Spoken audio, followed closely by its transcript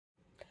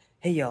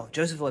Hey y'all,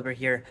 Joseph Liber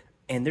here,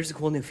 and there's a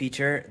cool new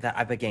feature that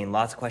I've been getting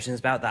lots of questions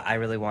about that I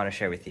really want to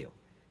share with you.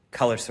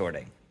 Color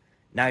sorting.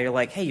 Now you're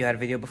like, hey, you had a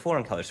video before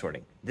on color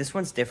sorting. This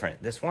one's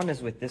different. This one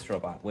is with this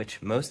robot,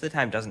 which most of the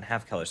time doesn't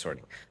have color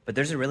sorting, but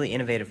there's a really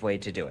innovative way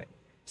to do it.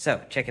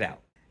 So, check it out.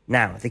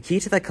 Now, the key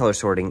to that color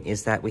sorting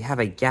is that we have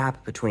a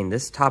gap between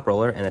this top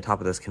roller and the top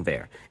of this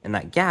conveyor, and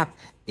that gap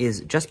is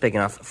just big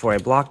enough for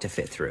a block to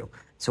fit through.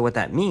 So what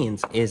that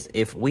means is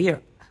if we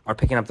are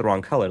picking up the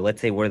wrong color,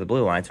 let's say we're the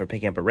blue line, so we're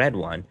picking up a red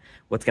one,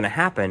 what's going to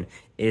happen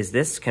is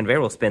this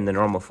conveyor will spin the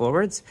normal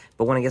forwards,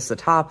 but when it gets to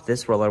the top,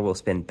 this roller will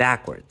spin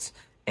backwards.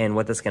 And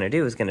what that's going to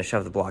do is going to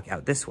shove the block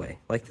out this way,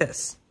 like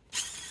this.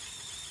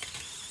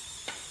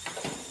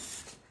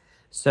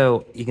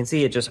 So you can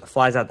see it just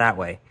flies out that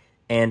way.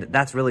 And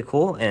that's really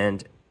cool,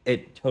 and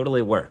it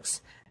totally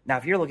works. Now,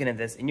 if you're looking at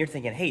this and you're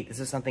thinking, hey, this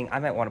is something I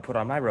might want to put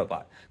on my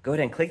robot, go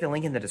ahead and click the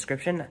link in the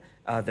description.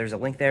 There's a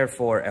link there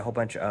for a whole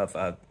bunch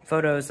of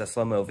photos, a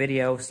slow-mo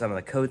video, some of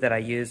the code that I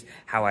use,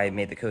 how I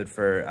made the code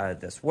for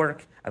this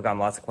work. I've gotten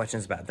lots of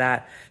questions about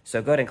that.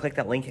 So go ahead and click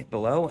that link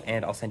below,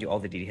 and I'll send you all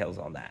the details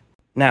on that.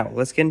 Now,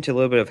 let's get into a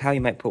little bit of how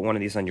you might put one of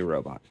these on your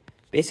robot.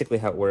 Basically,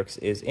 how it works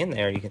is in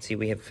there, you can see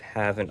we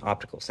have an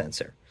optical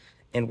sensor.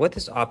 And what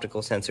this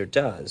optical sensor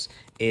does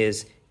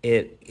is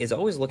it is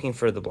always looking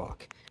for the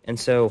block. And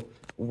so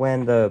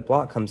when the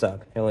block comes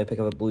up, I only pick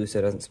up a blue so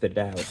it doesn't spit it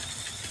out.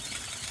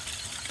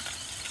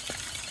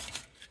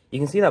 You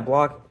can see that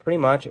block pretty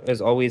much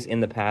is always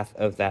in the path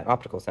of that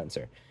optical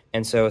sensor.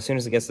 And so as soon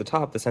as it gets to the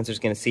top, the sensor is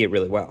going to see it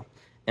really well.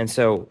 And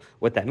so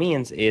what that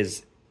means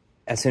is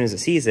as soon as it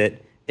sees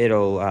it,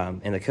 it'll,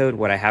 in the code,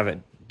 what I have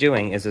it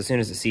doing is as soon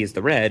as it sees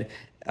the red,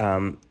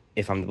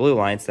 if I'm the blue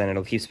lines, then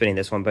it'll keep spinning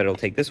this one, but it'll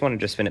take this one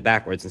and just spin it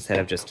backwards instead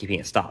of just keeping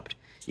it stopped.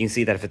 You can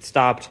see that if it's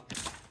stopped,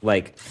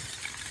 like,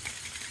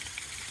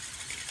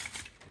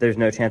 there's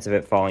no chance of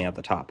it falling out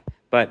the top.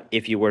 But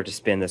if you were to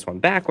spin this one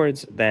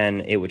backwards,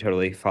 then it would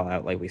totally fall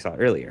out like we saw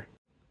earlier.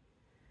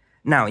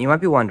 Now, you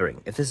might be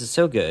wondering, if this is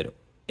so good,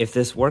 if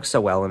this works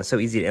so well and it's so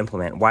easy to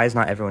implement, why is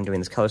not everyone doing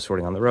this color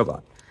sorting on the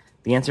robot?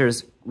 The answer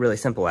is really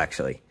simple,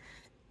 actually.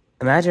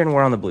 Imagine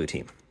we're on the blue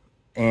team,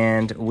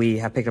 and we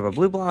have picked up a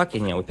blue block,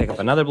 and we pick up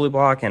another blue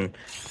block, and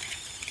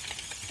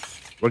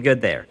we're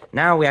good there.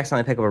 Now we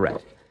accidentally pick up a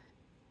red.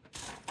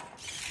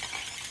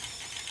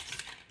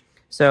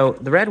 So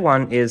the red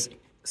one is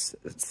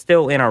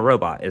still in our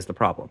robot is the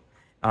problem.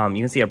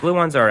 You can see our blue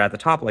ones are at the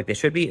top like they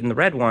should be, and the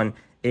red one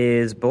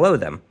is below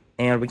them,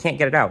 and we can't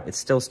get it out. It's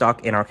still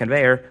stuck in our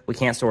conveyor. We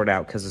can't sort it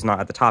out because it's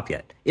not at the top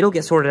yet. It'll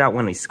get sorted out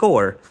when we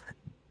score,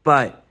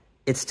 but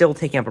it's still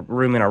taking up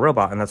room in our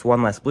robot, and that's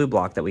one less blue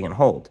block that we can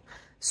hold.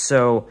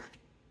 So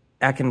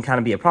that can kind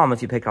of be a problem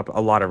if you pick up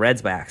a lot of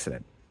reds by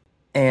accident.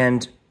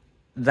 And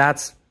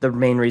that's the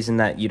main reason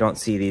that you don't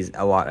see these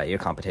a lot at your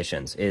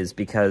competitions, is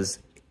because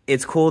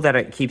it's cool that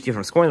it keeps you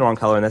from scoring the wrong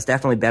color, and that's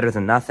definitely better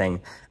than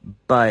nothing,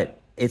 but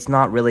it's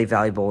not really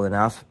valuable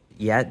enough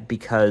yet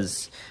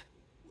because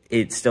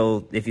it's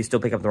still, if you still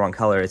pick up the wrong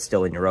color, it's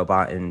still in your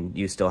robot, and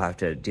you still have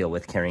to deal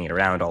with carrying it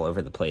around all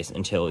over the place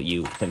until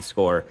you can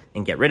score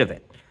and get rid of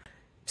it.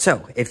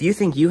 So, if you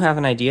think you have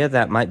an idea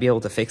that might be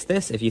able to fix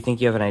this, if you think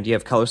you have an idea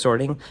of color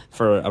sorting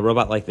for a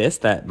robot like this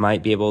that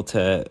might be able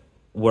to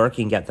work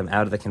and get them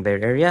out of the conveyor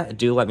area,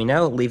 do let me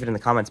know. Leave it in the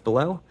comments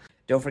below.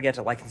 Don't forget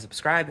to like and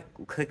subscribe.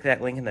 Click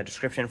that link in the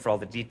description for all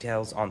the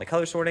details on the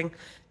color sorting.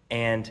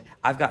 And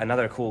I've got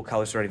another cool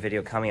color sorting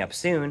video coming up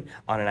soon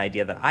on an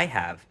idea that I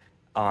have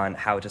on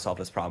how to solve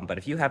this problem. But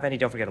if you have any,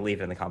 don't forget to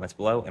leave it in the comments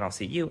below, and I'll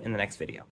see you in the next video.